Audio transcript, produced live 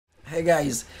Hey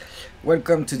guys,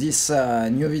 welcome to this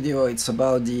new video. It's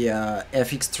about the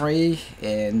fx3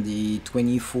 and the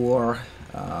 24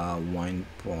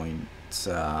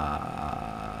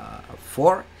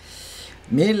 1.4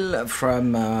 mil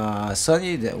from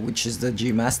Sony, which is the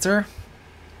Gmaster,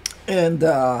 and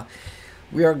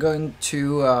we are going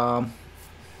to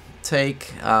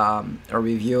take a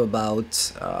review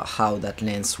about how that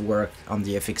lens works on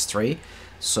the fx3.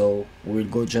 So we'll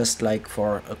go just like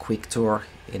for a quick tour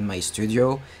in my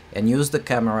studio and use the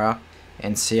camera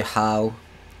and see how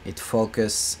it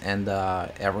focuses and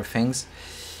everything.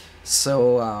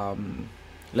 So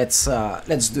let's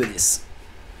do this.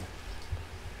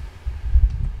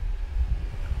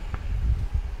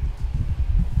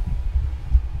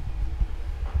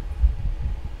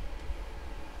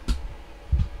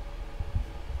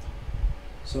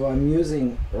 So I'm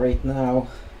using right now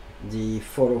the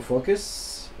photo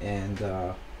focus, and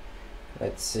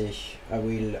let's see, I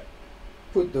will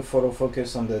put the photo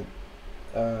focus on the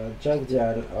jack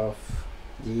dial of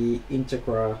the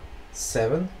Integra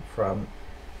 7 from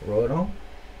Roland.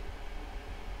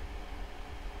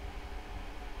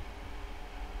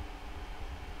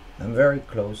 I'm very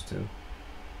close to.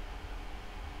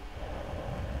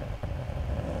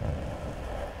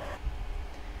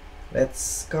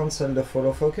 Let's cancel the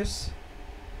photo focus.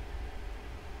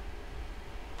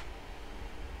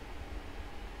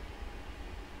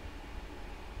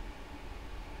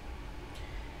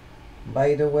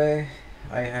 By the way,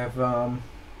 I have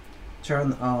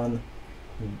turned on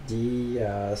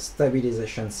the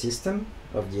stabilization system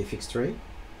of the fx3.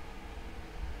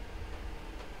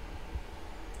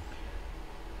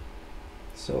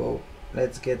 So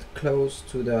let's get close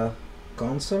to the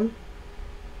console.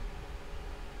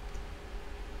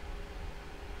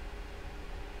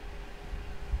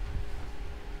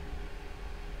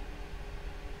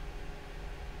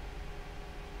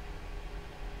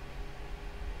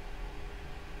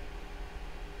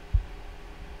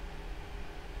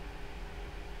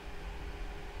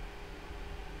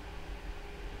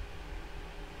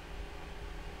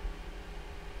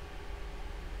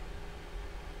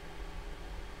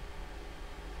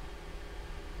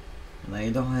 I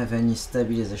don't have any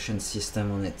stabilization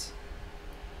system on it.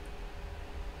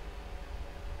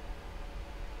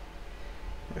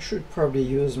 I should probably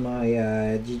use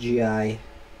my DJI.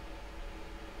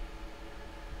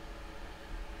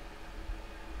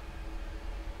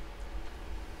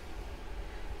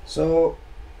 So,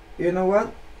 you know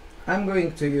what? I'm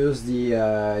going to use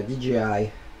the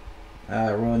DJI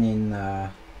Ronin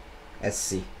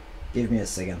SC. Give me a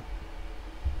second.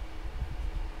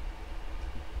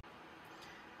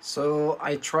 So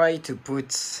I try to put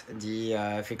the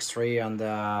fx3 on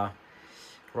the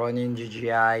Ronin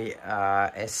DJI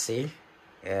SC,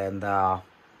 and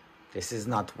this is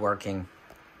not working.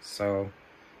 So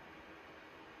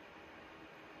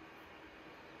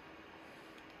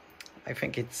I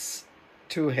think it's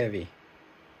too heavy.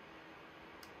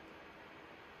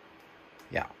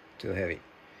 Yeah, too heavy.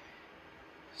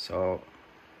 So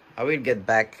I will get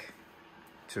back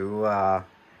to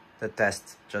the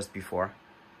test just before.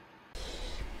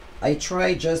 I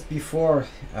tried just before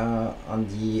on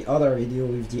the other video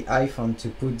with the iPhone to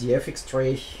put the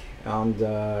fx3 on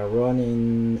the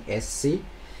Ronin SC,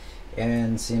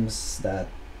 and seems that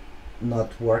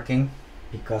not working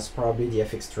because probably the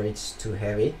fx3 is too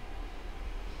heavy.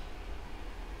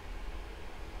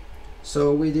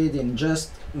 So we did in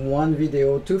just one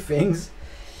video two things: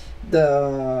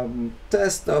 the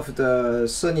test of the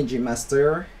Sony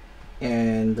Gmaster,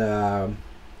 and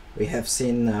we have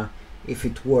seen if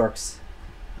it works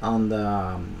on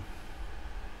the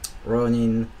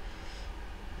Ronin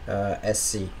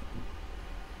SC.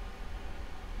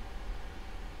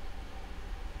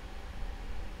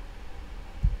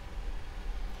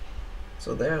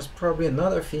 So there's probably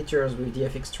another features with the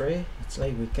fx3. It's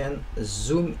like we can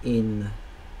zoom in.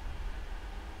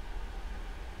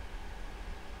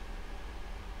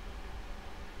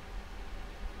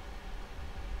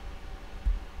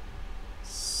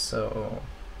 So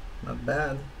not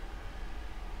bad.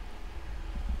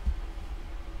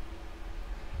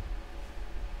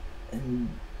 And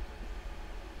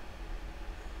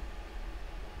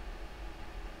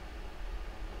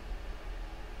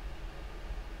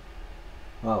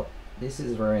wow, this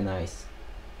is very nice.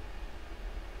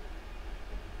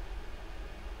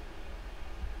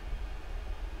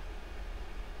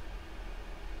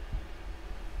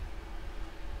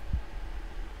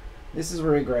 This is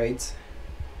very great.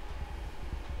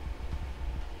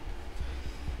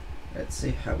 Let's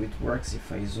see how it works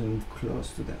if I zoom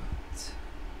close to that.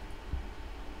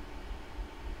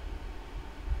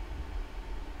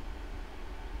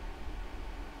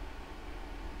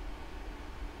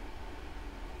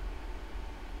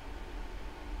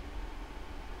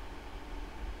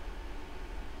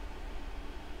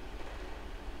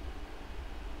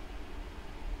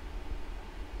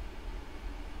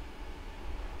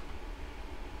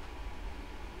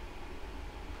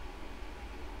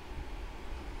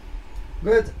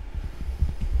 Good.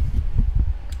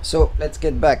 So let's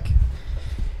get back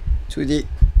to the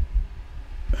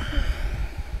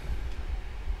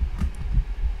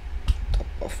top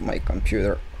of my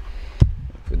computer.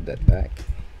 Put that back.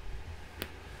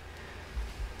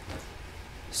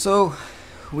 So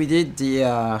we did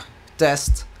the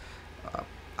test.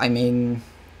 I mean,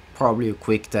 probably a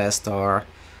quick test or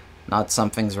not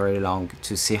something very long,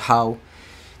 to see how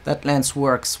that lens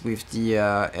works with the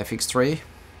fx3.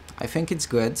 I think it's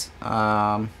good.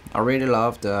 I really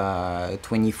love the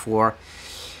 24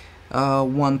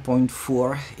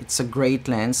 1.4. It's a great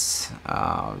lens.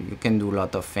 You can do a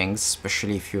lot of things,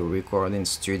 especially if you record in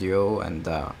studio and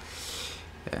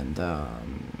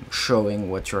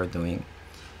showing what you're doing.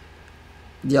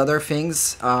 The other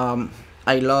things,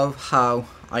 I love how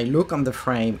I look on the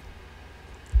frame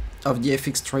of the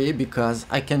fx3, because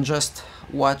I can just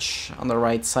watch on the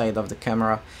right side of the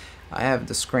camera. I have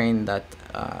the screen that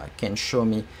can show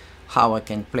me how I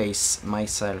can place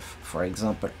myself. For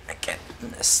example, I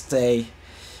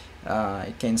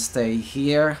can stay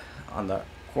here on the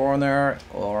corner,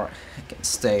 or I can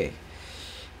stay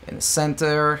in the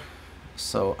center,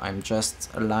 so I'm just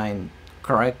aligned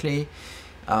correctly.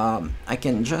 I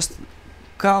can just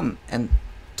come and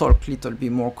talk a little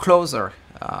bit more closer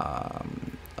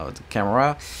of the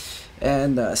camera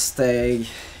and stay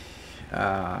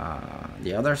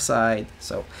the other side.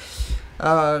 So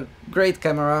great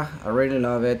camera, I really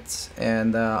love it,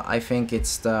 and I think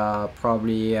it's the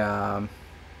probably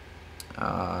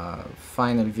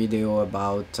final video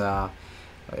about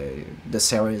the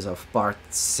series of part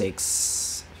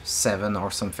 6, 7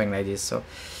 or something like this. So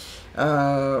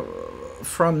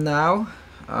from now,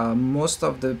 most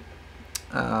of the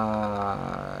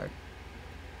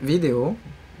video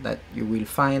that you will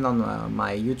find on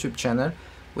my YouTube channel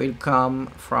will come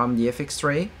from the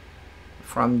fx3,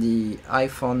 from the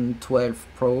iPhone 12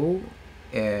 Pro,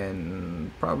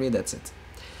 and probably that's it.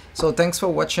 So thanks for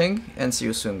watching, and see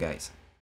you soon, guys.